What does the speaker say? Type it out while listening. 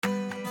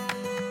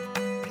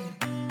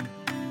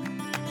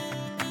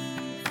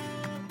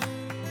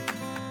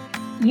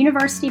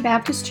University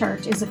Baptist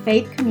Church is a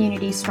faith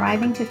community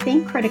striving to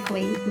think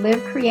critically,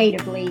 live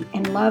creatively,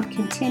 and love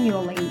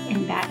continually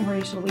in Baton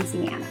Rouge,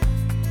 Louisiana.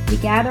 We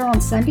gather on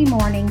Sunday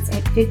mornings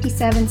at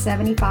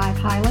 5775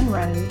 Highland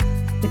Road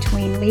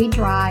between Lee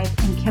Drive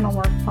and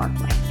Kenilworth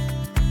Parkway.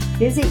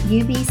 Visit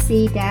ubc-br.org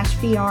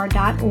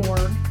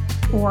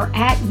or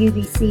at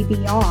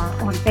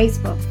ubcbr on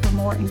Facebook for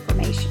more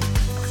information.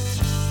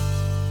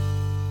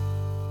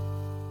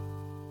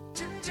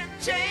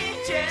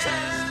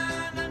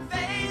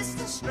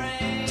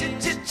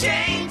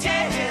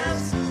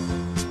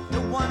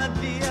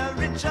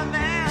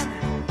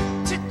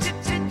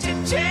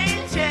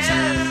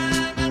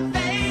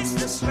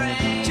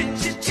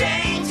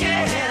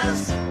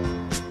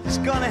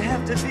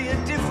 To be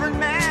a different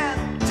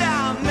man,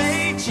 time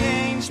may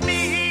change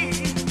me,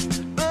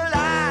 but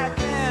I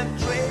can't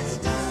trace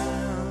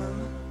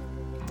time.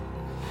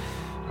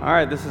 All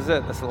right, this is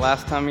it. That's the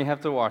last time you have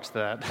to watch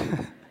that.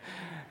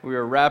 We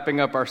are wrapping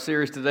up our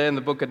series today in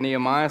the book of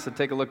Nehemiah, so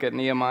take a look at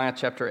Nehemiah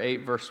chapter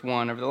 8, verse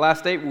 1. Over the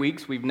last 8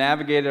 weeks, we've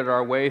navigated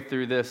our way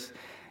through this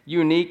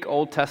unique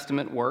Old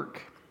Testament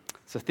work.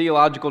 It's a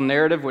theological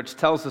narrative which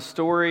tells the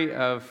story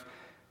of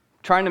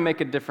trying to make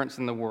a difference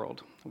in the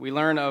world. We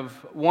learn of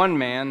one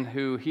man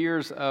who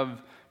hears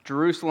of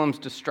Jerusalem's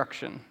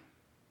destruction,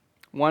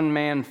 one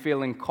man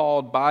feeling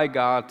called by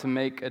God to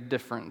make a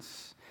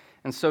difference.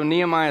 And so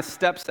Nehemiah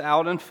steps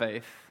out in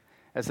faith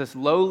as this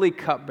lowly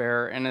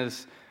cupbearer and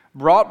is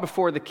brought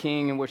before the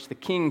king, in which the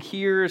king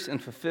hears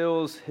and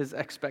fulfills his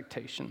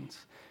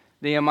expectations.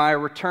 Nehemiah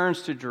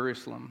returns to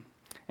Jerusalem,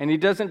 and he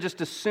doesn't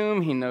just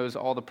assume he knows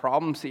all the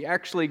problems. He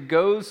actually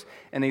goes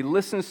and he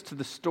listens to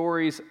the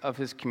stories of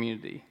his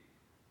community.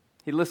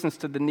 He listens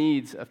to the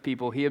needs of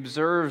people. He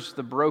observes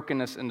the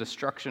brokenness and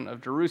destruction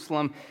of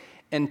Jerusalem,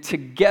 and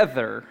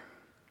together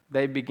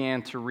they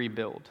began to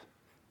rebuild.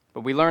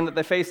 But we learn that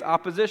they face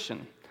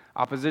opposition.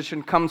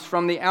 Opposition comes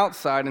from the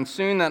outside, and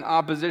soon that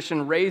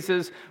opposition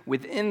raises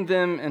within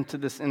them into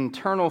this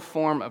internal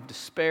form of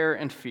despair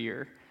and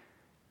fear.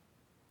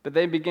 But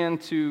they begin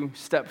to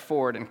step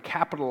forward and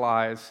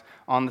capitalize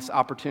on this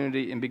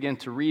opportunity and begin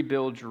to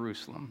rebuild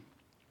Jerusalem.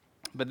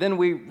 But then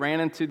we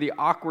ran into the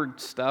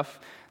awkward stuff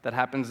that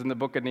happens in the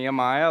book of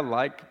Nehemiah,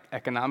 like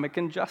economic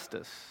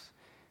injustice.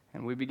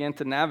 And we began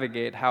to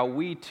navigate how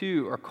we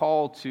too are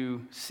called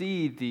to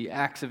see the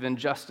acts of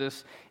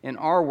injustice in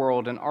our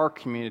world and our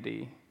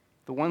community,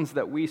 the ones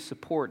that we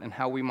support, and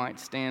how we might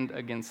stand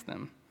against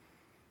them.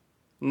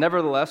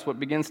 Nevertheless, what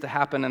begins to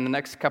happen in the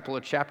next couple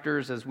of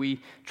chapters as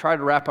we try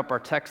to wrap up our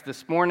text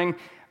this morning,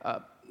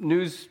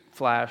 news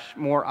flash,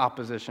 more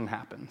opposition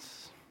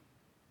happens.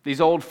 These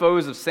old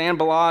foes of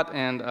Sanballat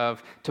and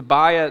of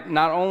Tobiah,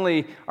 not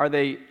only are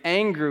they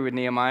angry with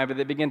Nehemiah, but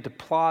they begin to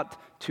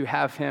plot to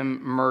have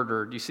him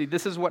murdered. You see,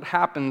 this is what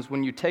happens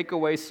when you take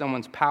away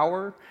someone's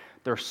power,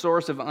 their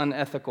source of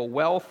unethical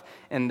wealth,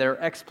 and their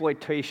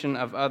exploitation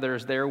of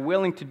others. They are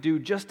willing to do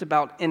just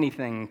about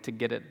anything to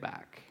get it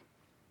back.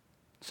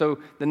 So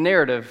the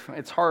narrative,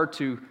 it's hard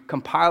to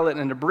compile it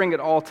and to bring it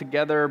all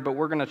together, but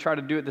we're going to try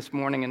to do it this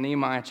morning in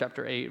Nehemiah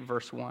chapter 8,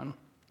 verse 1.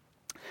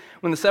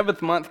 When the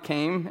 7th month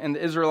came and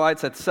the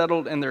Israelites had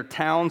settled in their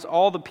towns,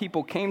 all the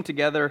people came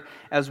together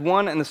as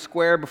one in the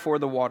square before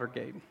the water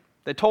gate.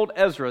 They told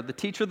Ezra, the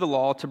teacher of the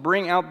law, to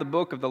bring out the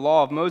book of the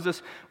law of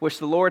Moses, which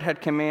the Lord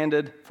had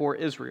commanded for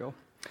Israel.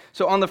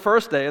 So on the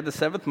first day of the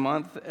 7th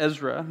month,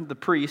 Ezra, the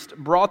priest,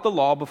 brought the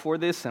law before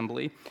the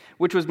assembly,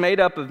 which was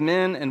made up of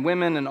men and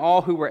women and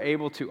all who were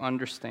able to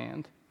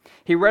understand.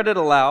 He read it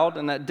aloud,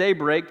 and at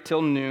daybreak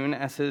till noon,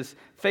 as he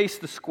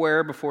faced the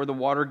square before the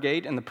water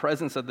gate in the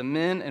presence of the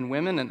men and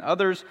women and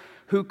others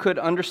who could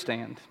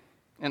understand.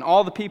 And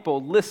all the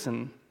people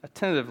listened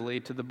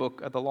attentively to the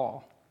book of the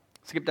law.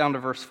 Skip down to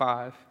verse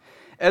 5.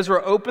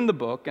 Ezra opened the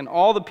book, and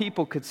all the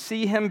people could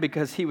see him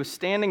because he was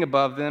standing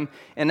above them.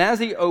 And as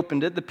he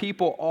opened it, the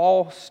people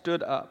all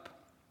stood up.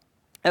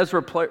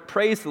 Ezra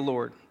praised the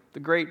Lord, the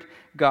great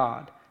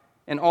God.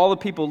 And all the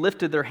people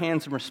lifted their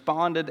hands and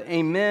responded,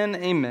 "Amen,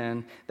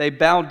 amen." They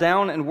bowed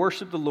down and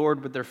worshiped the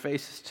Lord with their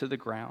faces to the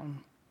ground.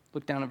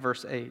 Look down at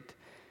verse 8.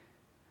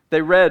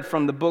 They read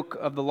from the book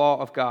of the law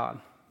of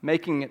God,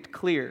 making it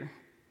clear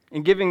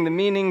and giving the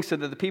meaning so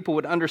that the people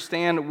would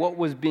understand what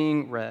was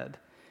being read.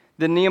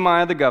 Then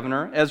Nehemiah the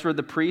governor, Ezra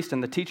the priest,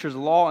 and the teachers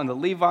of law and the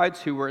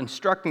Levites who were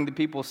instructing the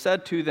people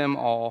said to them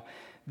all,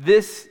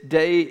 "This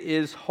day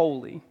is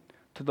holy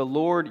to the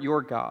Lord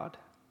your God.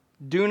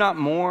 Do not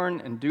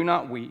mourn and do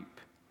not weep."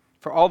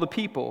 For all the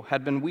people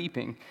had been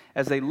weeping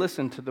as they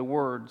listened to the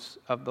words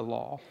of the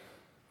law.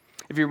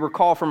 If you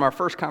recall from our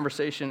first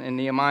conversation in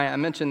Nehemiah, I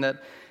mentioned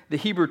that the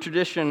Hebrew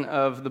tradition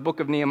of the book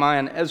of Nehemiah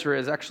and Ezra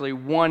is actually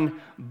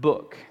one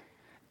book.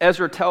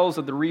 Ezra tells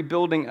of the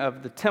rebuilding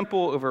of the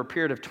temple over a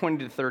period of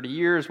 20 to 30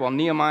 years, while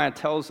Nehemiah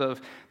tells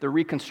of the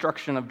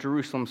reconstruction of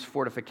Jerusalem's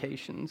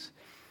fortifications.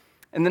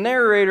 And the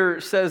narrator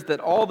says that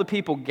all the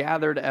people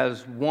gathered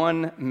as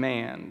one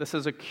man. This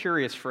is a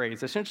curious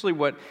phrase. Essentially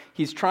what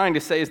he's trying to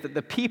say is that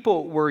the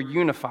people were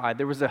unified.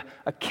 There was a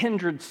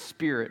kindred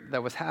spirit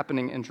that was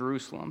happening in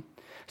Jerusalem.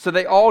 So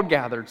they all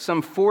gathered,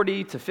 some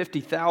 40 to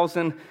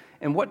 50,000.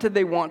 And what did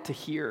they want to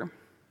hear?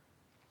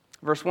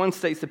 Verse 1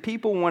 states the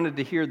people wanted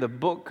to hear the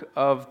book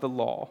of the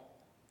law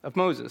of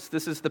Moses.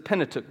 This is the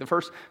Pentateuch, the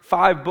first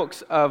 5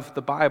 books of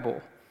the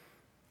Bible.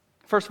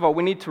 First of all,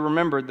 we need to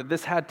remember that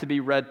this had to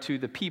be read to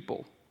the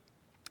people.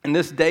 In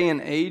this day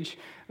and age,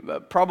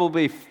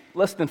 probably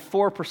less than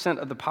 4%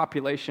 of the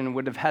population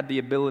would have had the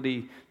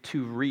ability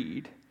to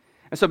read.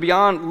 And so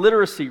beyond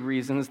literacy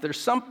reasons, there's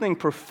something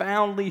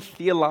profoundly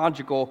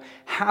theological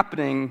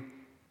happening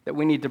that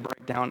we need to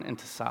break down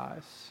into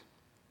size.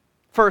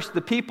 First,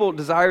 the people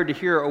desired to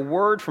hear a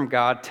word from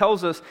God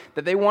tells us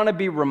that they want to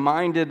be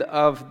reminded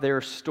of their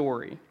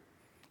story.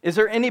 Is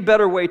there any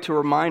better way to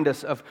remind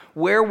us of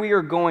where we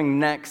are going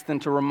next than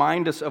to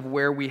remind us of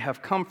where we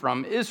have come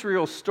from?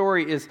 Israel's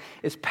story is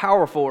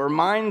powerful. It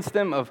reminds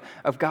them of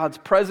God's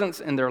presence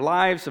in their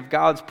lives, of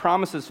God's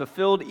promises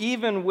fulfilled,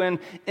 even when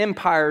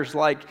empires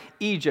like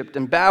Egypt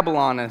and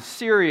Babylon and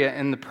Syria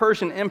and the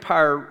Persian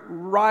Empire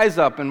rise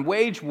up and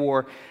wage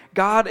war.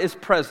 God is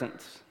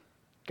present.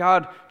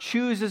 God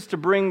chooses to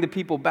bring the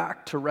people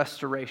back to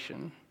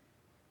restoration.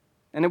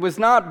 And it was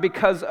not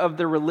because of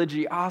their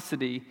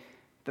religiosity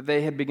that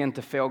they had begun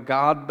to fail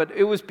God, but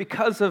it was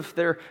because of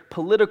their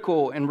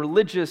political and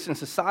religious and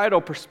societal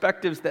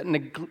perspectives that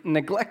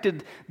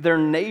neglected their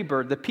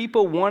neighbor. The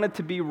people wanted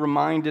to be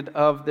reminded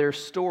of their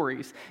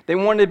stories. They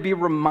wanted to be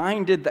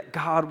reminded that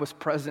God was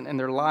present in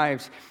their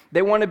lives.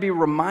 They want to be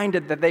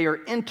reminded that they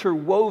are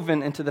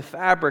interwoven into the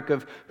fabric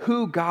of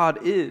who God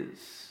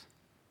is.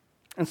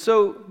 And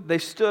so they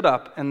stood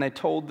up and they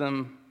told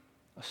them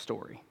a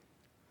story.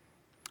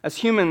 As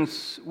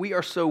humans, we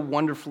are so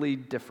wonderfully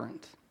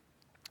different.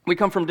 We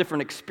come from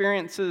different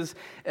experiences,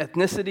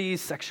 ethnicities,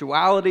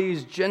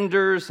 sexualities,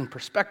 genders, and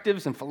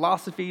perspectives, and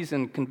philosophies,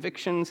 and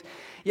convictions.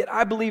 Yet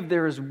I believe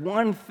there is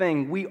one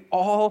thing we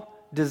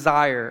all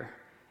desire,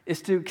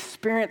 is to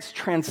experience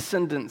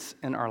transcendence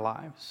in our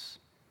lives.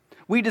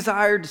 We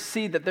desire to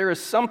see that there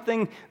is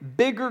something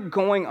bigger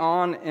going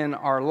on in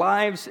our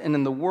lives and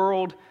in the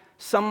world.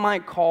 Some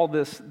might call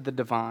this the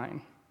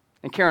divine.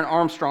 In Karen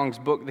Armstrong's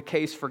book, The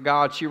Case for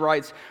God, she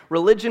writes,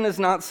 "Religion is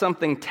not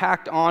something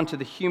tacked on to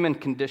the human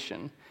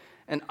condition,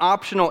 an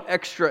optional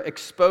extra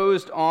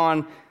exposed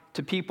on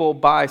to people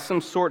by some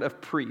sort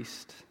of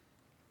priest.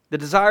 The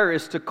desire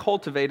is to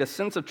cultivate a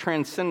sense of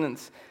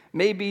transcendence,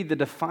 maybe the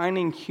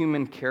defining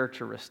human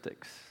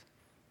characteristics."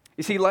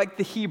 You see, like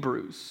the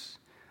Hebrews,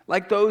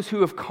 like those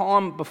who have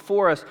come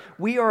before us,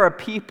 we are a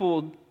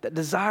people that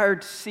desire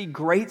to see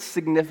great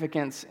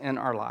significance in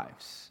our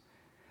lives.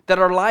 That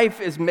our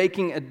life is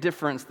making a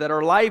difference, that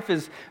our life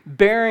is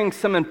bearing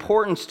some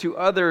importance to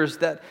others,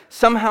 that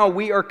somehow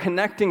we are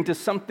connecting to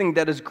something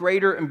that is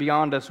greater and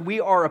beyond us.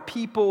 We are a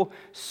people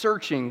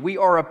searching. We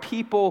are a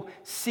people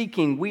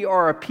seeking. We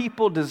are a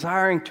people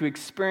desiring to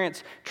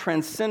experience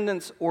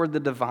transcendence or the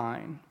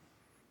divine.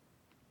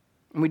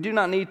 And we do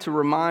not need to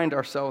remind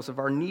ourselves of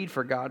our need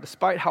for God,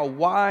 despite how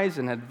wise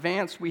and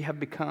advanced we have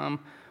become.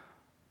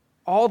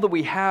 All that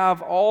we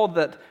have, all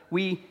that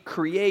we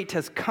create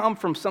has come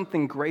from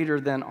something greater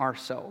than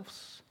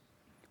ourselves.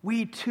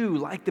 We too,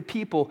 like the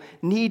people,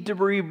 need to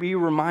be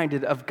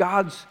reminded of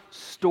God's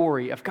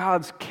story, of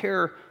God's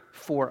care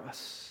for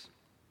us.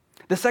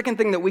 The second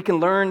thing that we can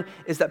learn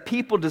is that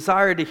people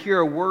desire to hear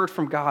a word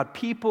from God.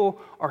 People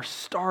are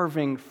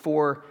starving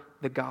for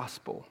the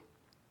gospel.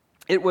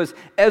 It was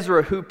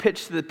Ezra who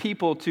pitched to the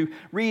people to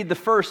read the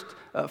first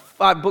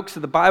 5 books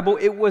of the Bible.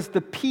 It was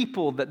the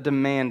people that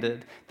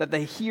demanded that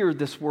they hear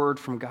this word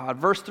from God.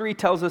 Verse 3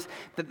 tells us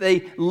that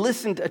they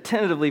listened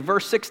attentively.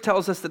 Verse 6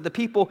 tells us that the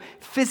people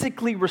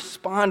physically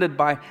responded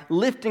by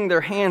lifting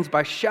their hands,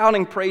 by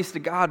shouting praise to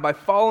God, by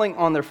falling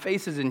on their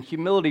faces in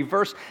humility.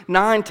 Verse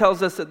 9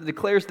 tells us that it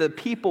declares that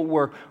people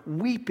were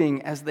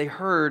weeping as they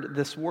heard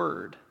this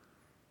word.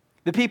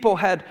 The people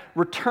had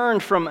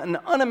returned from an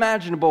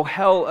unimaginable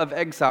hell of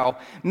exile.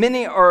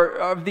 Many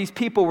of these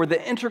people were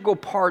the integral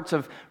parts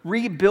of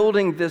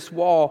rebuilding this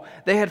wall.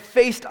 They had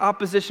faced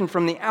opposition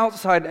from the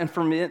outside and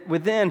from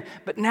within,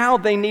 but now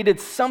they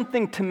needed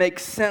something to make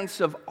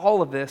sense of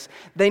all of this.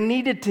 They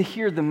needed to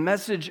hear the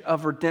message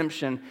of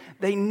redemption.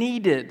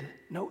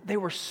 They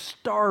were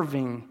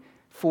starving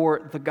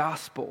for the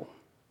gospel.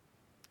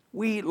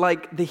 We,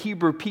 like the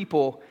Hebrew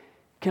people,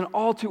 can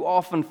all too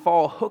often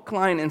fall hook,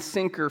 line, and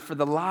sinker for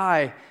the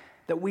lie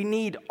that we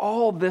need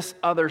all this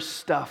other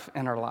stuff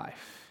in our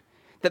life.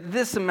 That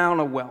this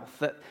amount of wealth,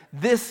 that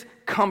this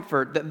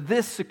comfort, that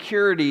this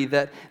security,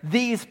 that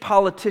these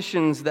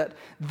politicians, that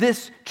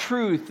this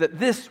truth, that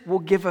this will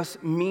give us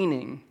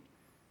meaning.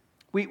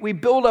 We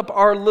build up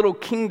our little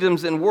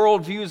kingdoms and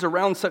worldviews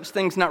around such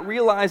things, not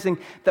realizing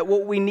that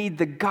what we need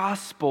the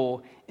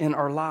gospel in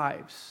our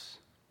lives.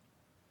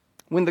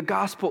 When the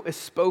gospel is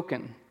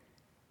spoken,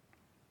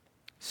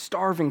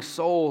 starving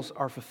souls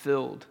are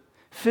fulfilled.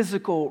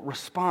 Physical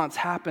response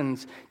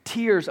happens.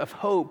 Tears of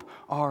hope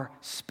are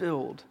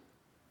spilled.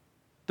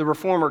 The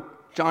reformer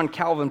John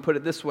Calvin put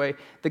it this way: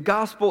 the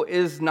gospel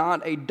is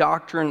not a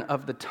doctrine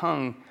of the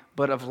tongue,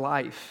 but of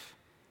life.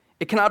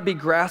 It cannot be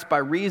grasped by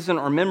reason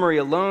or memory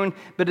alone,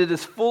 but it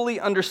is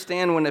fully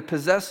understood when it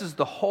possesses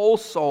the whole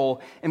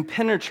soul and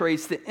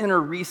penetrates the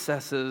inner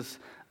recesses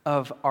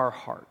of our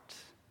heart.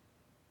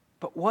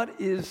 But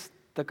what is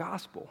the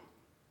gospel?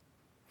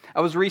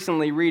 I was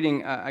recently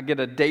reading, I get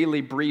a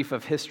daily brief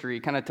of history.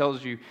 It kind of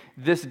tells you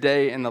this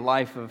day in the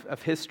life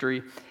of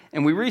history.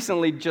 And we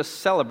recently just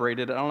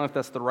celebrated, I don't know if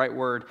that's the right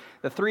word,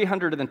 the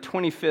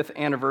 325th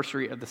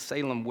anniversary of the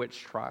Salem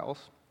witch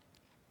trials.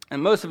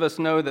 And most of us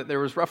know that there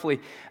was roughly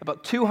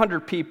about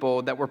 200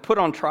 people that were put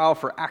on trial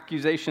for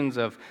accusations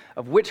of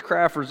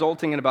witchcraft,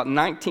 resulting in about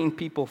 19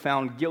 people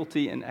found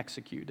guilty and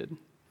executed.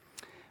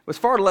 What's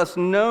far less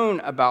known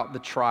about the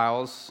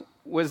trials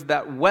was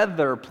that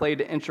weather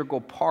played an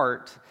integral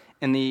part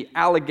in the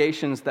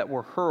allegations that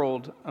were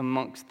hurled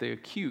amongst the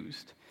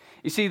accused.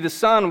 You see, the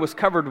sun was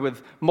covered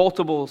with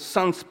multiple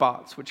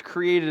sunspots, which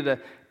created a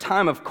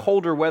time of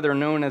colder weather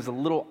known as the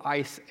Little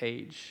Ice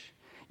Age.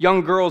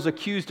 Young girls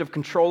accused of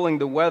controlling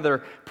the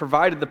weather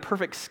provided the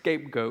perfect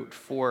scapegoat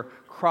for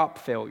crop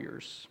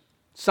failures.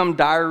 Some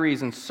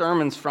diaries and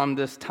sermons from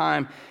this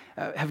time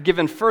have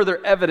given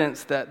further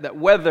evidence that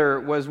weather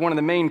was one of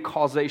the main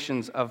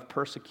causations of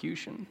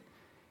persecution.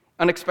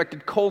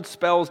 Unexpected cold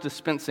spells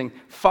dispensing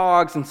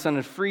fogs and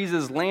sudden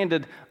freezes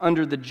landed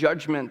under the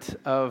judgment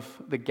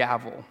of the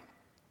gavel.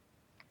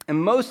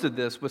 And most of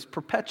this was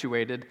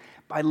perpetuated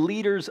by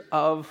leaders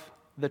of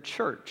the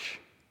church.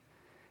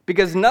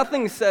 Because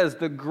nothing says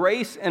the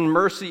grace and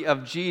mercy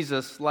of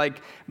Jesus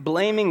like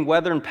blaming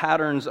weather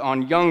patterns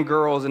on young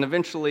girls and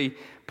eventually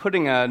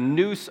putting a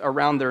noose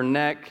around their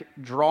neck,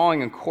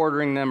 drawing and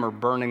quartering them, or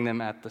burning them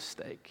at the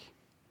stake.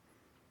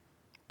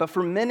 But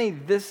for many,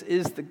 this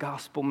is the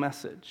gospel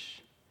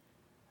message,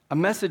 a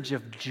message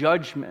of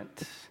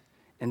judgment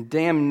and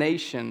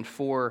damnation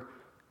for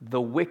the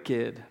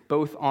wicked,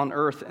 both on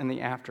earth and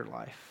the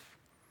afterlife.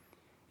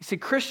 You see,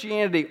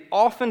 Christianity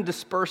often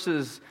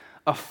disperses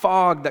a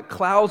fog that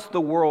clouds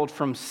the world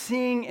from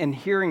seeing and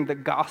hearing the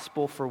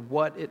gospel for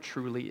what it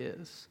truly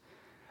is.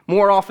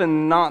 More often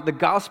than not, the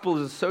gospel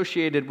is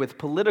associated with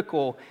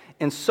political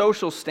and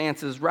social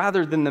stances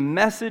rather than the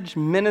message,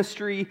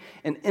 ministry,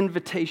 and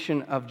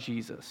invitation of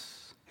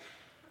Jesus.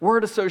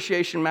 Word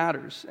association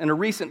matters. In a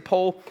recent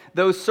poll,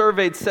 those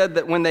surveyed said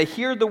that when they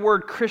hear the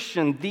word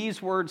Christian,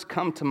 these words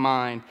come to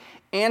mind: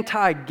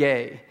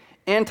 anti-gay,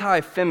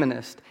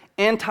 anti-feminist,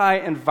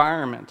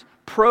 anti-environment,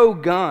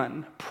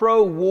 pro-gun,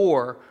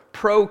 pro-war,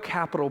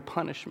 pro-capital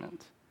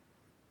punishment.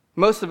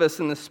 Most of us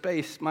in this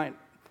space might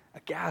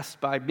aghast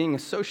by being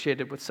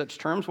associated with such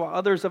terms, while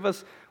others of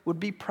us would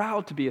be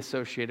proud to be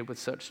associated with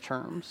such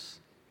terms.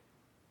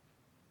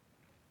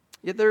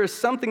 Yet there is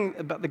something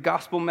about the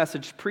gospel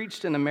message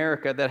preached in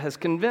America that has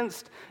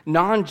convinced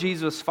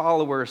non-Jesus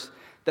followers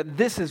that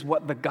this is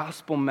what the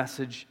gospel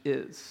message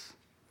is.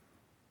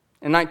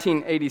 In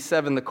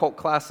 1987, the cult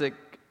classic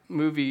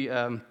movie,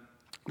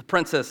 The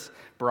Princess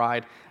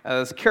Bride,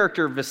 this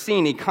character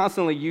Vizzini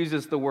constantly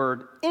uses the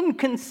word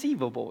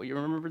inconceivable. You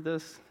remember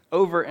this?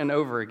 Over and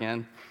over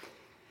again.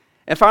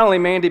 And finally,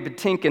 Mandy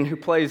Patinkin, who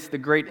plays the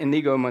great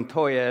Inigo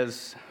Montoya,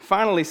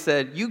 finally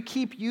said, "You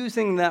keep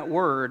using that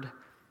word,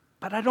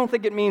 but I don't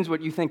think it means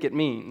what you think it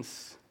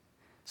means."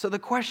 So the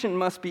question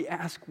must be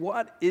asked,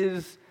 what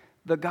is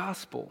the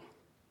gospel?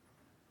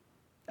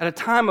 At a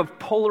time of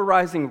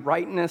polarizing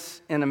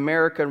rightness in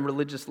American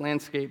religious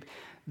landscape,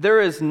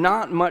 there is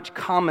not much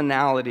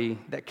commonality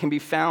that can be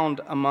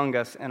found among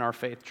us in our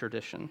faith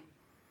tradition.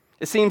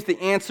 It seems the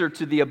answer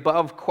to the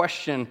above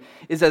question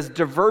is as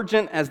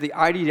divergent as the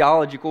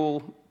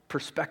ideological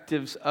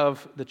perspectives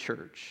of the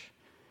church.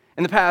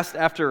 In the past,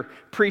 after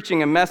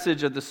preaching a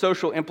message of the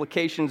social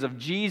implications of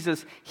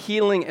Jesus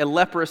healing a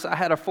leprous, I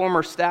had a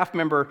former staff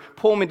member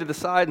pull me to the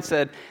side and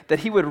said that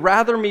he would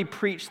rather me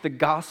preach the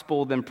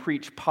gospel than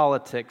preach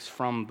politics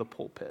from the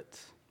pulpit.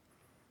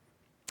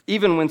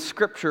 Even when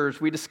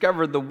scriptures, we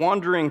discovered the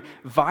wandering,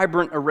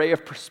 vibrant array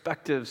of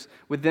perspectives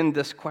within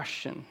this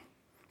question.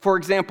 For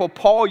example,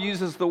 Paul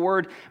uses the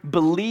word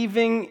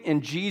believing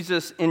in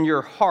Jesus in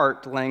your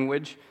heart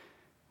language,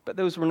 but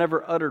those were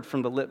never uttered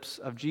from the lips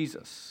of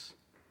Jesus.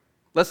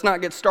 Let's not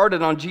get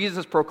started on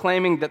Jesus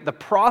proclaiming that the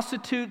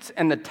prostitutes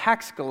and the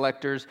tax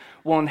collectors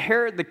will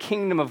inherit the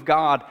kingdom of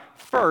God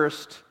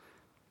first,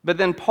 but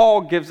then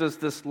Paul gives us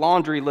this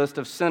laundry list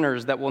of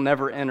sinners that will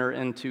never enter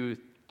into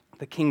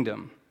the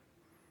kingdom.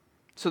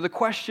 So the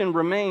question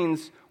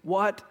remains,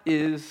 what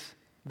is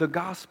the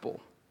gospel?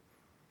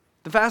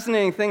 The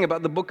fascinating thing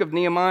about the book of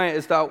Nehemiah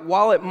is that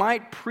while it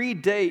might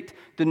predate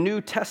the New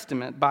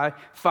Testament by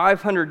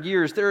 500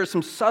 years, there are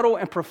some subtle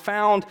and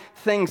profound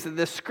things that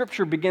this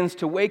scripture begins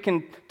to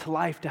awaken to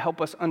life to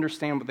help us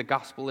understand what the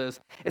gospel is.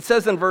 It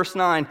says in verse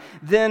 9,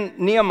 "Then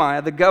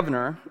Nehemiah, the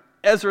governor,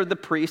 Ezra the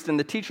priest, and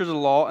the teachers of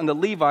the law, and the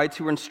Levites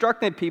who were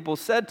instructing the people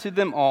said to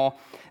them all,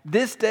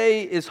 'This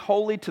day is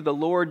holy to the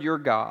Lord your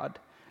God.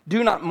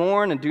 Do not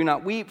mourn and do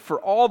not weep, for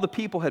all the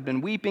people had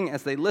been weeping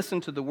as they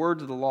listened to the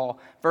words of the law.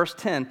 Verse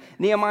 10,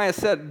 Nehemiah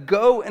said,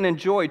 Go and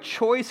enjoy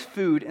choice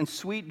food and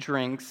sweet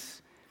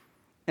drinks,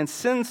 and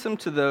send some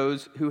to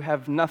those who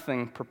have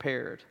nothing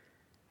prepared.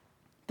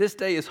 This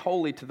day is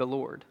holy to the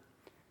Lord.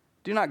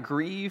 Do not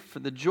grieve, for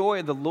the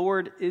joy of the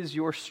Lord is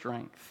your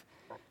strength.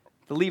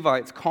 The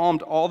Levites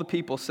calmed all the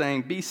people,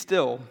 saying, Be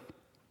still,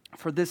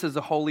 for this is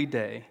a holy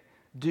day.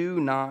 Do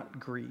not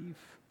grieve.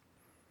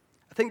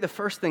 I think the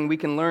first thing we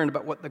can learn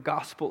about what the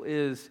gospel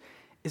is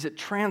it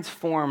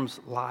transforms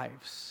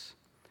lives.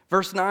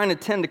 Verse 9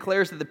 and 10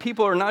 declares that the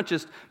people are not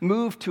just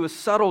moved to a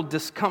subtle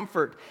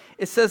discomfort.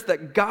 It says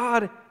that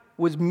God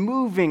was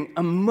moving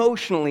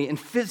emotionally and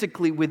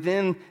physically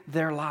within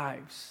their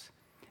lives.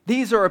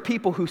 These are a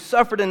people who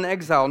suffered in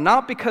exile,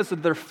 not because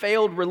of their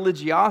failed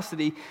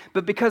religiosity,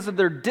 but because of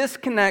their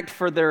disconnect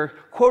for their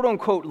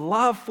quote-unquote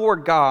love for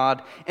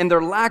God and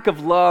their lack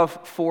of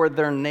love for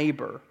their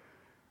neighbor.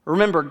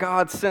 Remember,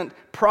 God sent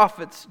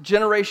prophets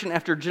generation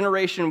after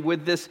generation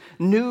with this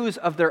news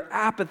of their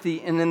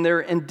apathy and in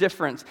their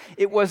indifference.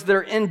 It was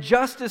their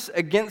injustice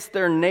against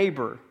their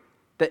neighbor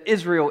that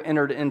Israel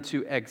entered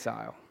into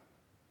exile.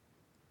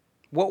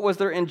 What was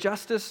their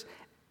injustice?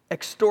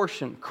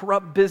 Extortion,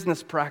 corrupt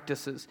business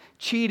practices,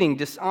 cheating,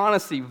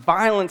 dishonesty,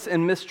 violence,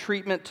 and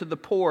mistreatment to the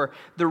poor,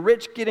 the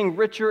rich getting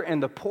richer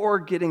and the poor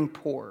getting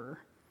poorer.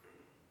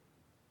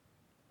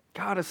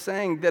 God is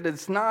saying that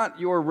it's not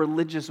your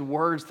religious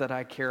words that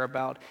I care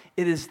about.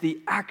 It is the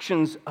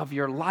actions of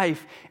your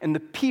life, and the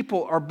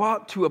people are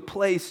brought to a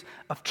place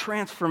of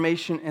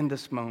transformation in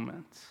this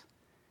moment.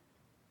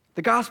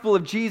 The gospel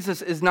of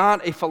Jesus is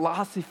not a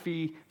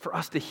philosophy for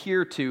us to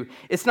hear to.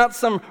 It's not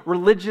some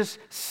religious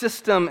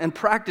system and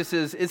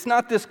practices. It's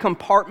not this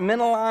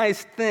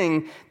compartmentalized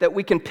thing that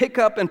we can pick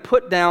up and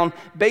put down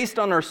based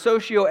on our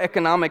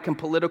socioeconomic and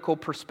political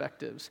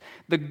perspectives.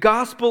 The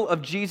gospel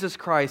of Jesus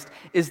Christ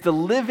is the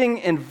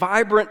living and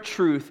vibrant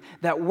truth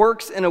that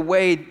works in a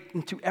way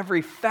into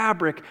every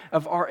fabric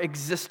of our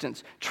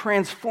existence,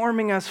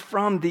 transforming us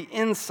from the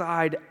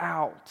inside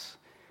out.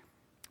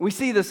 We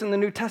see this in the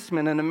New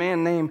Testament in a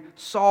man named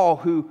Saul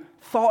who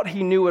thought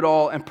he knew it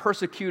all and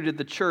persecuted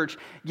the church,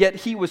 yet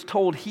he was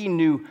told he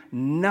knew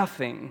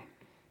nothing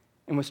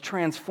and was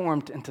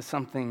transformed into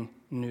something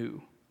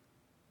new.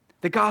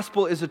 The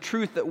gospel is a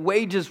truth that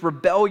wages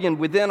rebellion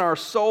within our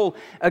soul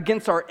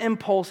against our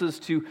impulses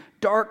to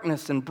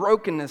darkness and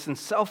brokenness and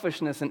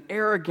selfishness and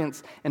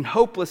arrogance and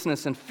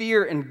hopelessness and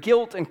fear and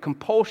guilt and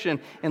compulsion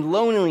and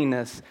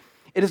loneliness.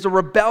 It is a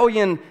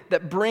rebellion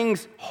that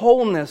brings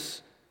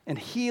wholeness and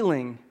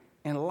healing,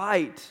 and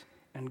light,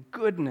 and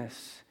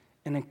goodness,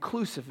 and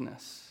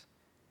inclusiveness.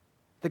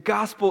 The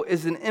gospel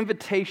is an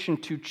invitation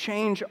to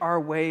change our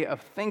way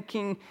of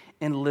thinking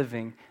and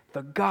living.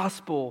 The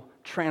gospel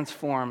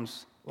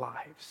transforms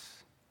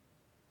lives.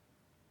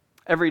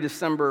 Every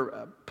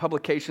December,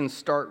 publications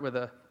start with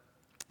a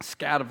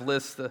scat of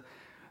lists.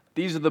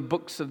 These are the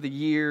books of the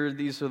year.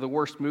 These are the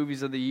worst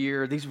movies of the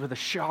year. These were the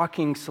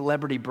shocking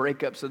celebrity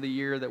breakups of the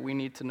year that we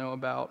need to know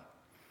about.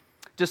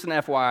 Just an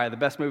FYI, the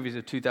best movies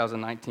of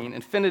 2019,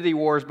 Infinity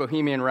Wars,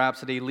 Bohemian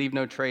Rhapsody, Leave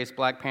No Trace,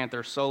 Black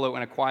Panther, Solo,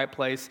 and A Quiet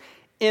Place,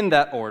 in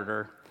that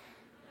order.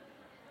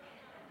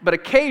 But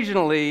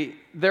occasionally,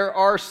 there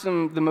are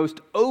the most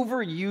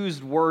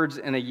overused words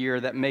in a year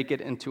that make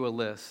it into a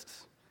list.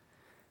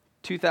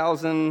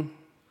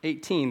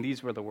 2018,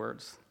 these were the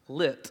words: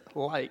 lit,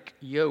 like,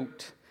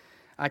 yoked,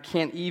 I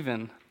can't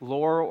even,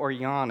 Laurel or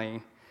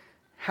Yanni,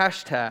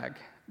 hashtag,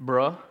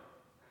 bruh,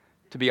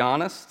 to be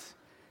honest.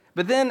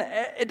 But then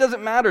it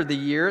doesn't matter the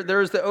year.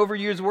 There's the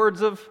overused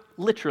words of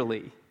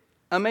literally,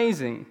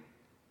 amazing,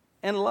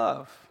 and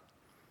love.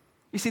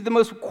 You see, the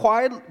most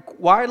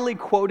widely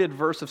quoted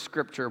verse of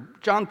Scripture,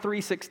 John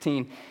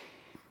 3:16,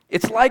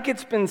 it's like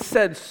it's been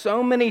said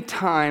so many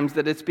times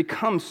that it's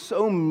become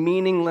so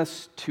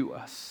meaningless to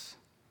us.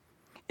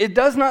 It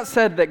does not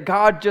say that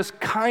God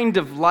just kind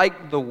of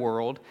liked the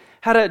world,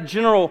 had a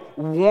general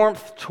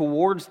warmth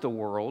towards the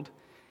world.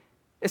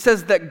 It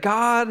says that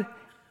God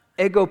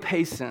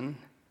egopeisin,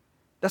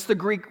 that's the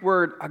Greek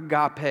word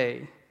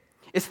agape.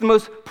 It's the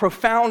most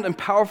profound and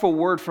powerful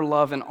word for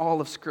love in all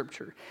of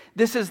Scripture.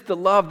 This is the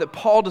love that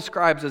Paul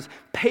describes as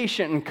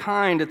patient and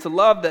kind. It's a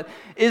love that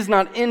is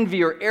not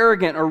envy or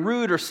arrogant or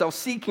rude or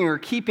self-seeking or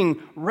keeping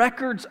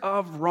records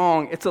of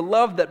wrong. It's a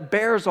love that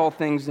bears all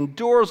things,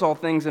 endures all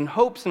things, and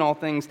hopes in all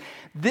things.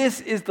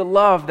 This is the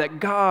love that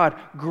God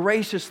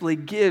graciously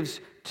gives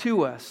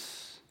to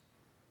us.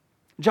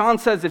 John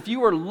says if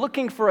you are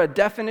looking for a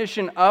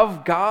definition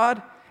of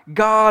God,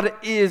 God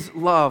is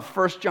love.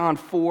 1 John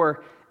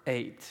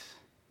 4:8.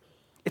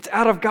 It's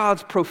out of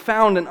God's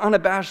profound and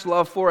unabashed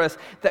love for us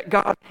that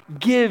God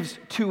gives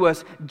to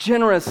us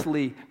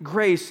generously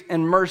grace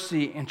and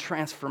mercy and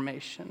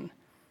transformation.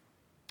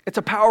 It's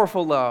a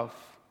powerful love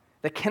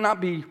that cannot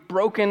be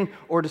broken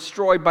or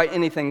destroyed by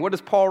anything. What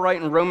does Paul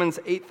write in Romans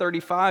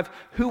 8:35?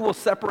 Who will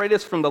separate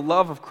us from the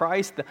love of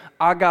Christ, the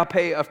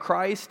agape of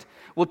Christ?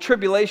 Will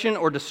tribulation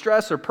or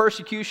distress or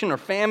persecution or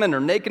famine or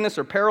nakedness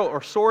or peril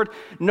or sword?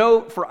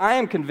 No, for I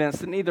am convinced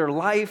that neither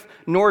life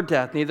nor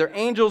death, neither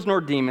angels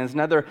nor demons,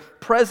 neither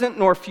present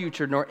nor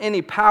future, nor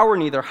any power,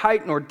 neither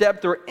height nor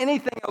depth, or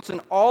anything else in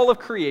all of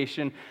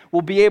creation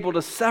will be able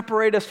to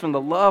separate us from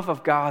the love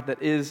of God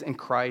that is in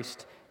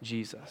Christ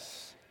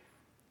Jesus.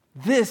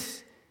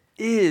 This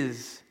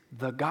is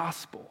the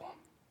gospel.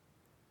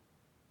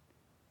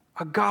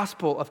 A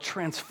gospel of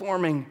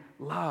transforming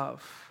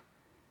love.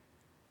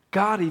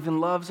 God even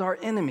loves our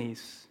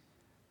enemies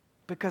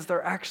because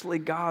they're actually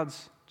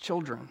God's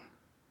children.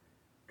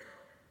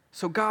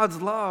 So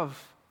God's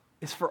love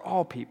is for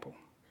all people.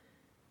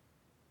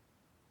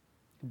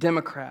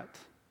 Democrat,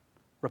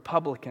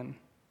 Republican,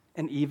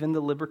 and even the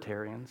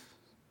libertarians.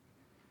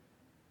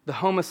 The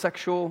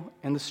homosexual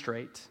and the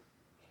straight.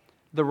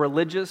 The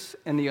religious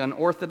and the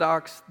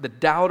unorthodox. The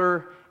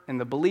doubter and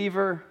the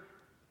believer.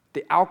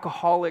 The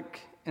alcoholic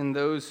and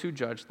those who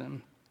judge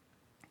them.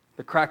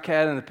 The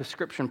crackhead and the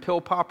prescription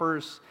pill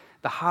poppers,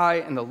 the high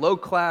and the low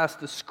class,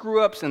 the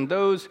screw-ups and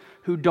those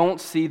who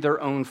don't see their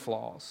own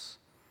flaws.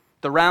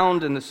 The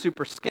round and the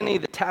super skinny,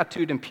 the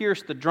tattooed and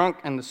pierced, the drunk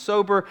and the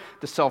sober,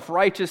 the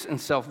self-righteous and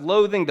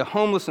self-loathing, the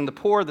homeless and the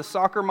poor, the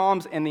soccer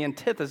moms and the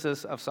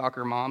antithesis of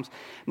soccer moms,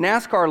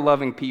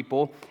 NASCAR-loving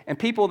people, and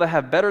people that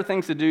have better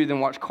things to do than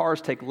watch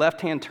cars take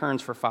left-hand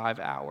turns for 5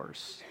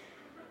 hours.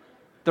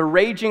 The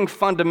raging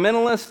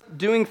fundamentalist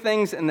doing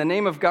things in the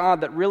name of God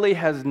that really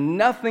has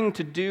nothing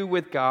to do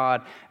with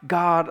God.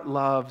 God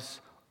loves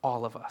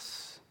all of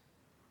us.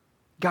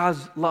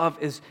 God's love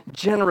is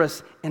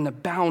generous and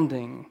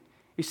abounding.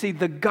 You see,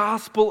 the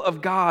gospel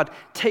of God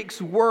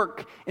takes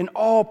work in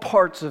all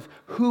parts of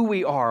who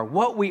we are,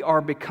 what we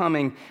are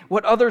becoming,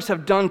 what others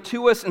have done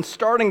to us, and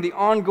starting the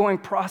ongoing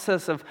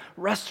process of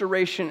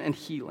restoration and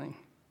healing.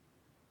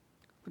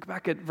 Look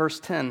back at verse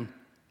 10.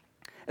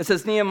 It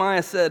says,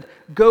 Nehemiah said,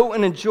 "Go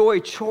and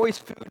enjoy choice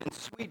food and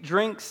sweet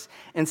drinks,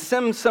 and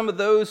send some of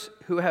those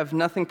who have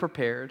nothing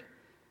prepared.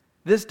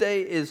 This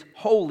day is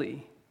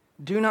holy.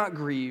 Do not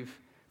grieve,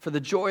 for the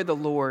joy of the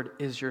Lord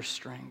is your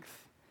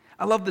strength."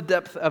 I love the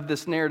depth of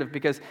this narrative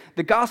because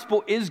the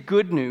gospel is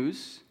good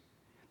news.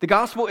 The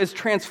gospel is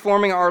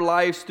transforming our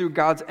lives through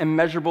God's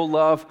immeasurable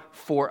love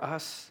for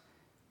us.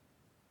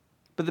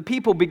 But the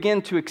people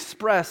begin to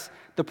express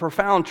the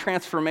profound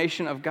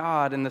transformation of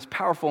God in this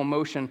powerful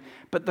emotion,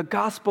 but the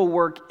gospel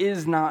work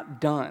is not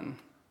done.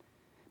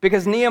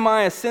 Because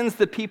Nehemiah sends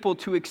the people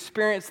to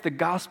experience the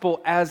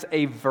gospel as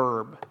a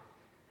verb,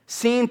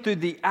 seen through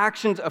the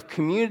actions of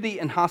community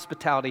and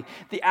hospitality,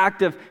 the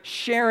act of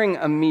sharing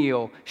a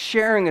meal,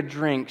 sharing a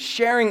drink,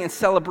 sharing in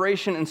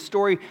celebration and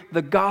story.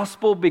 The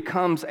gospel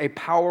becomes a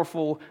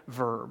powerful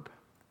verb.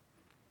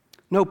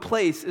 No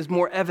place is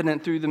more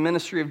evident through the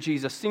ministry of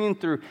Jesus, seen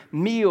through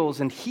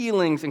meals and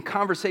healings and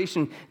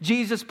conversation.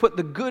 Jesus put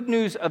the good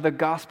news of the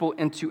gospel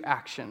into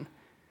action,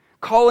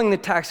 calling the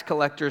tax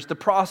collectors, the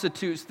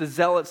prostitutes, the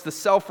zealots, the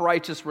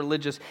self-righteous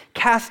religious,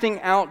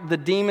 casting out the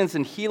demons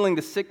and healing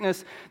the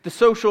sickness, the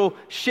social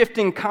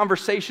shifting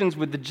conversations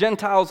with the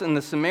Gentiles and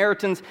the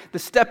Samaritans, the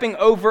stepping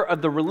over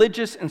of the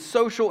religious and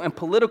social and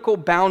political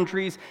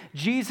boundaries.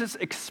 Jesus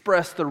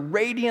expressed the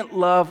radiant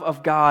love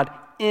of God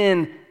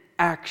in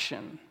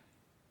action.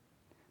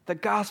 The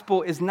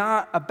gospel is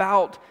not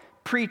about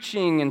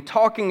preaching and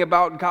talking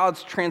about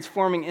God's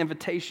transforming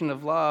invitation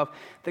of love.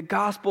 The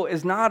gospel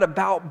is not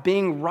about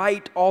being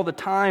right all the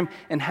time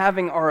and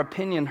having our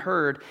opinion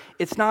heard.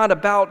 It's not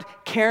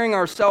about carrying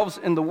ourselves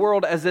in the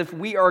world as if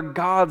we are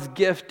God's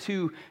gift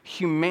to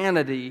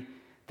humanity.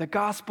 The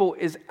gospel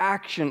is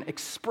action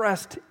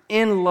expressed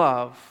in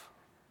love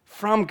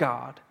from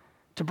God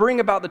to bring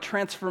about the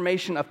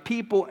transformation of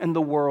people in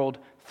the world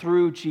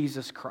through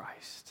Jesus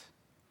Christ.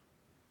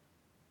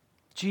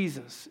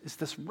 Jesus is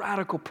this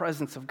radical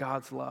presence of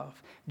God's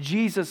love.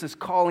 Jesus is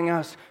calling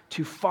us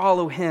to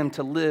follow him,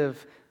 to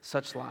live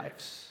such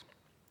lives.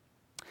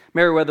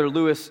 Meriwether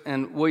Lewis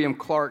and William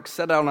Clark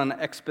set out on an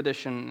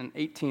expedition in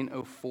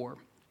 1804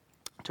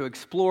 to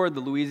explore the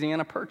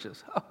Louisiana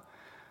Purchase. Oh,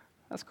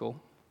 that's cool.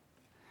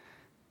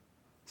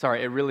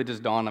 Sorry, it really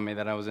just dawned on me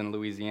that I was in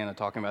Louisiana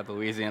talking about the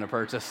Louisiana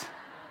Purchase.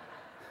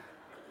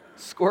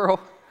 Squirrel.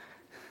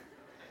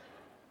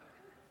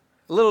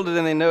 Little did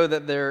they know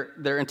that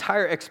their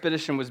entire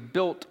expedition was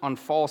built on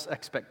false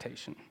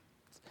expectation.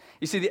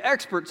 You see, the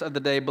experts of the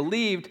day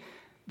believed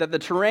that the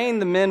terrain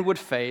the men would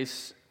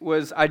face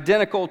was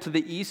identical to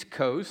the east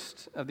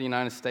coast of the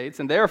United States,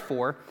 and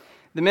therefore,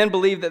 the men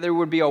believed that there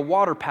would be a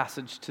water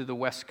passage to the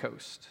west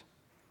coast.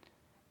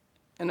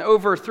 And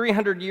over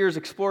 300 years,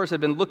 explorers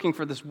had been looking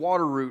for this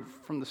water route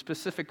from the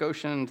Pacific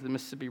Ocean to the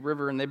Mississippi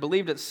River, and they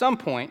believed at some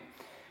point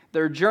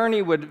their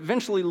journey would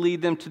eventually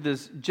lead them to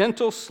this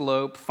gentle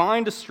slope,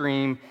 find a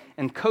stream,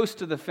 and coast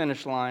to the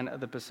finish line of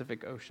the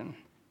Pacific Ocean.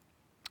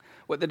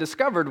 What they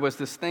discovered was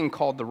this thing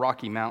called the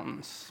Rocky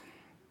Mountains.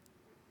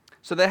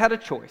 So they had a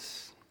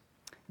choice: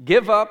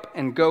 give up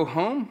and go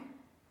home,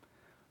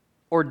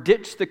 or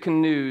ditch the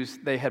canoes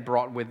they had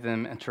brought with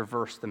them and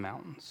traverse the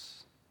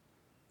mountains.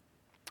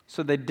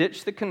 So they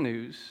ditched the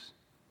canoes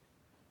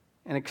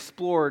and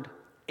explored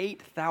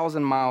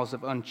 8,000 miles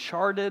of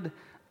uncharted,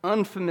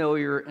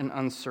 unfamiliar, and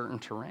uncertain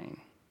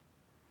terrain.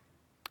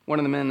 One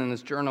of the men in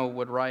his journal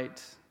would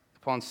write,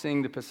 upon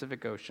seeing the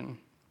Pacific Ocean,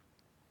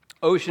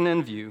 "Ocean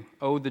in view,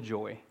 oh the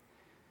joy.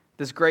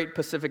 This great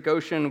Pacific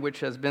Ocean,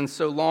 which has been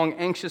so long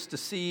anxious to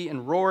see,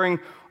 and roaring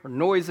or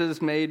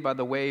noises made by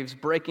the waves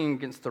breaking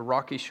against the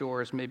rocky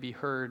shores may be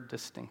heard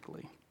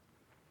distinctly."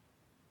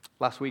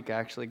 Last week I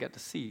actually got to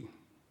see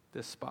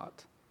this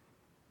spot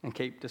in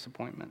Cape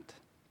Disappointment.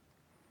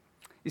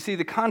 You see,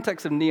 the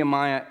context of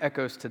Nehemiah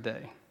echoes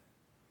today.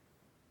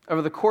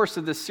 Over the course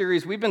of this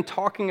series, we've been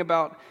talking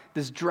about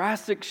this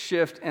drastic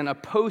shift in a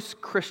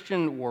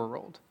post-Christian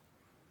world.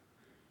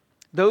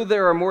 Though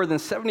there are more than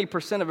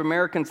 70% of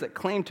Americans that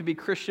claim to be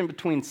Christian,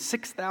 between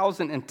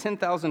 6,000 and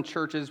 10,000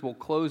 churches will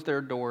close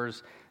their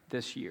doors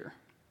this year.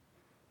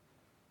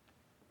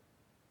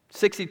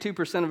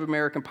 62% of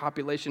American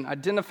population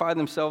identify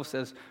themselves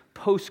as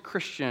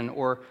post-Christian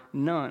or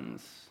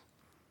nones.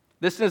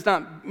 This does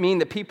not mean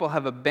that people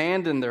have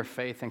abandoned their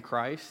faith in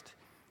Christ.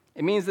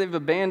 It means they've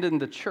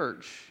abandoned the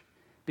church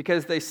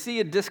because they see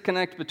a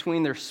disconnect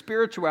between their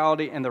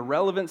spirituality and the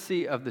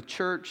relevancy of the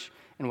church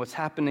and what's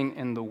happening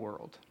in the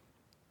world.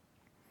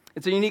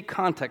 It's a unique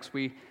context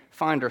we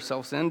find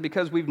ourselves in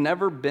because we've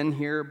never been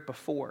here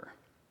before.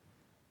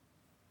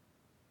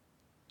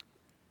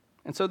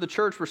 And so the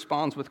church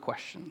responds with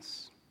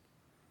questions.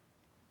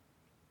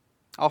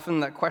 Often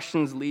that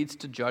questions leads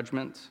to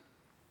judgment.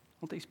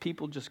 Won't these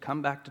people just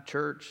come back to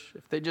church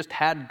if they just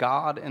had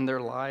God in their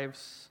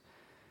lives?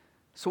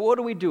 So what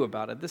do we do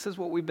about it? This is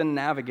what we've been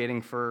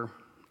navigating for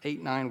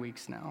 8-9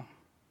 weeks now.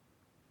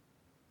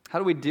 How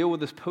do we deal with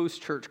this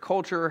post-church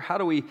culture? How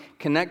do we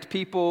connect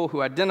people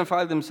who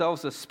identify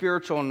themselves as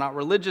spiritual and not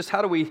religious?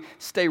 How do we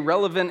stay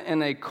relevant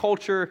in a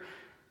culture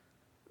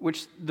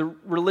which the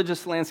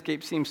religious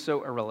landscape seems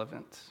so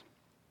irrelevant?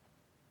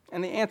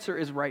 And the answer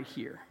is right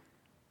here.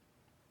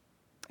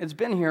 It's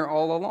been here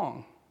all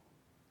along.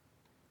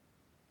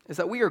 Is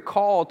that we are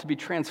called to be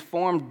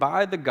transformed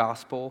by the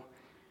gospel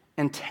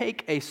and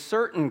take a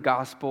certain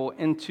gospel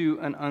into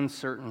an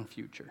uncertain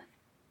future.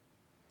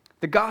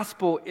 The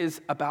gospel is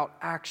about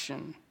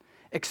action,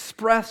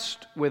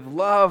 expressed with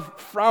love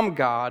from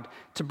God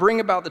to bring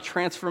about the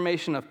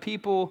transformation of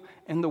people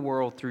in the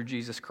world through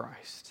Jesus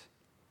Christ.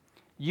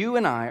 You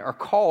and I are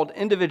called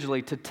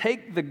individually to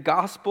take the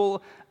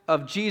gospel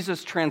of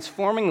Jesus'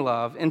 transforming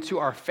love into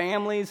our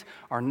families,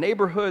 our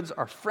neighborhoods,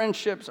 our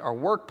friendships, our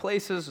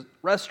workplaces,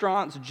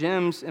 restaurants,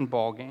 gyms, and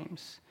ball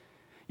games.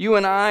 You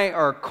and I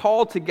are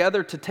called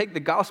together to take the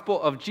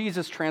gospel of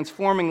Jesus'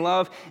 transforming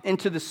love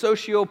into the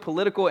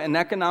socio-political and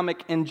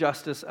economic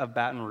injustice of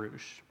Baton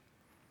Rouge.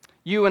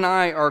 You and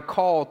I are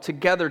called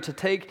together to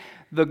take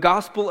the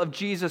gospel of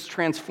Jesus'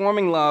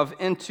 transforming love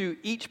into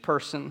each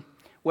person,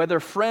 whether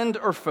friend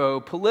or foe,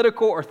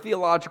 political or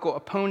theological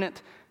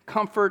opponent,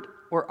 comfort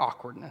or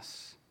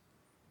awkwardness.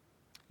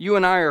 You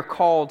and I are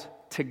called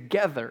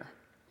together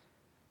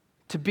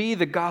to be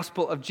the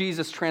gospel of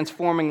Jesus'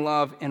 transforming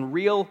love in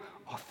real,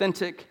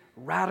 authentic,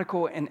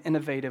 radical, and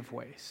innovative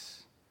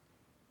ways.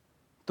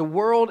 The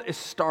world is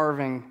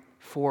starving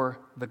for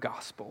the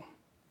gospel.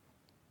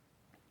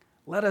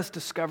 Let us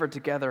discover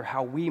together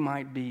how we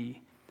might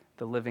be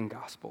the living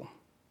gospel.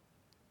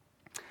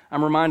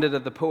 I'm reminded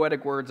of the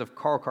poetic words of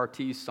Carl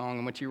Cartier's song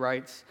in which he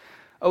writes,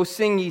 "O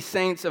sing ye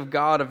saints of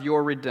God of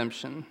your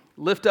redemption,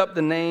 lift up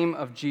the name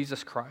of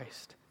Jesus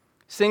Christ.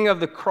 Sing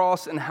of the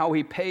cross and how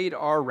he paid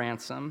our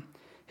ransom.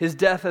 His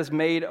death has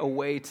made a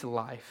way to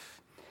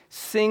life.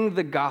 Sing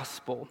the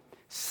gospel,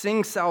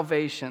 sing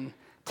salvation,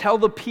 tell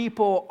the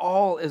people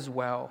all is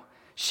well.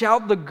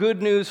 Shout the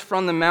good news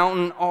from the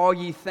mountain, all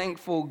ye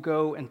thankful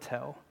go and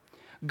tell.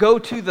 Go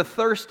to the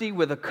thirsty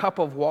with a cup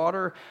of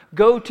water,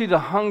 go to the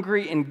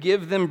hungry and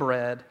give them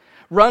bread.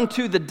 Run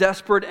to the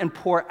desperate and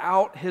pour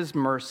out his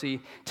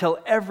mercy, till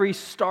every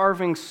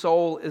starving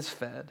soul is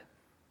fed.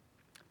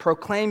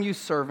 Proclaim you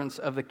servants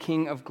of the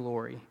King of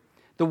glory,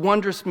 the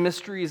wondrous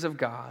mysteries of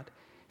God.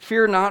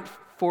 Fear not,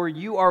 for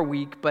you are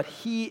weak, but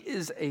he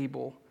is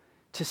able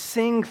to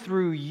sing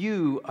through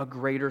you a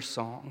greater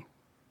song.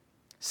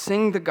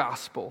 Sing the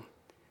gospel,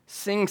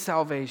 sing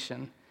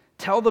salvation,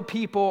 tell the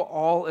people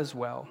all is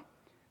well.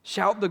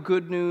 Shout the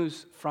good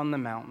news from the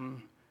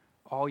mountain,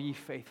 all ye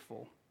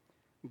faithful,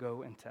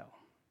 go and tell."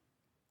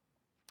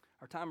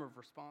 Our time of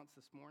response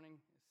this morning